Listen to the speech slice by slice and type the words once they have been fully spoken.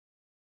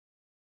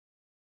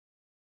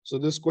So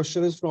this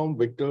question is from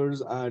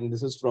vectors, and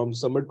this is from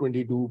summer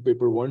 22,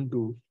 paper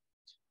 1-2,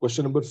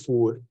 question number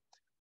 4.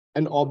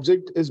 An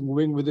object is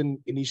moving with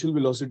an initial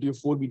velocity of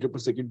 4 meters per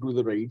second to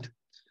the right.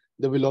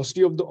 The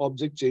velocity of the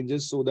object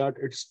changes so that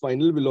its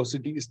final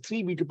velocity is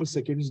 3 meters per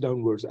second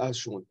downwards as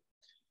shown.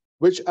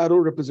 Which arrow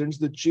represents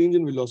the change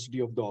in velocity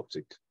of the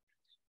object?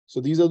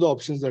 So these are the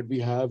options that we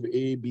have: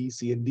 A, B,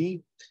 C, and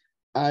D.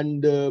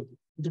 And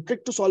the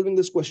trick to solving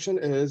this question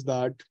is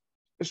that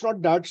it's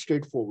not that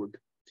straightforward.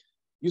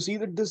 You see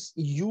that this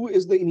u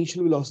is the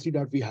initial velocity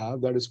that we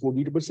have, that is 4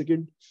 meters per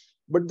second.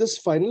 But this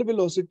final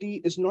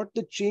velocity is not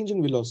the change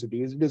in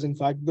velocity. It is in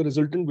fact the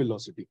resultant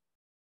velocity.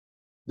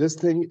 This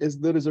thing is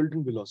the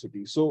resultant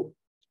velocity. So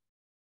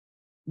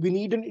we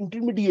need an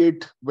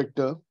intermediate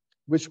vector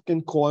which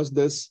can cause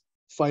this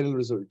final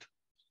result.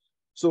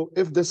 So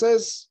if this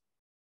is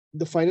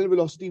the final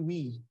velocity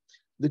v,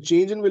 the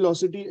change in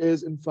velocity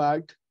is in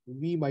fact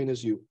v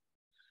minus u.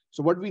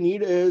 So what we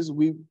need is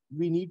we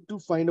need to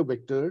find a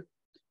vector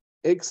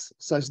x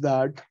such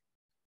that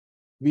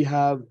we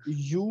have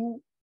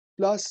u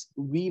plus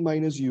v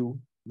minus u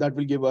that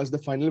will give us the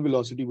final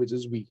velocity, which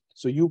is v.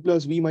 So u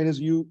plus v minus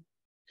u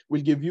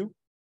will give you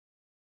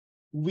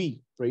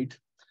v, right?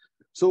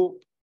 So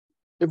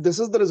if this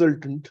is the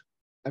resultant,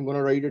 I'm going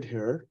to write it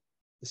here.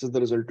 This is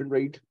the resultant,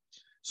 right?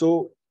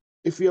 So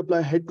if we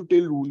apply head to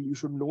tail rule, you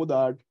should know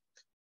that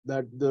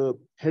the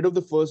head of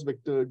the first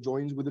vector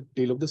joins with the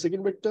tail of the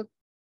second vector.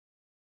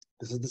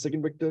 This is the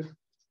second vector.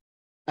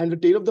 And the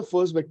tail of the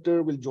first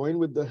vector will join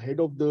with the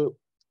head of the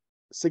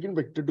second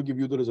vector to give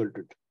you the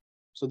resultant.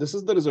 So this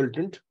is the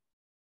resultant,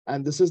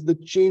 and this is the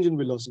change in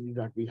velocity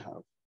that we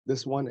have.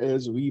 This one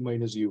is v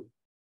minus u.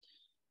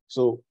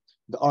 So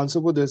the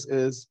answer for this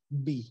is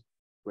B,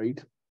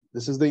 right?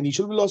 This is the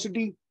initial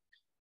velocity.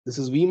 This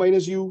is v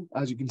minus u,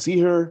 as you can see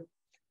here.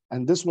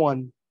 And this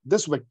one,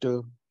 this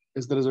vector,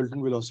 is the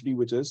resultant velocity,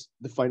 which is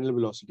the final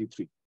velocity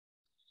 3.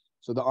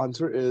 So the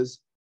answer is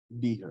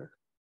B here.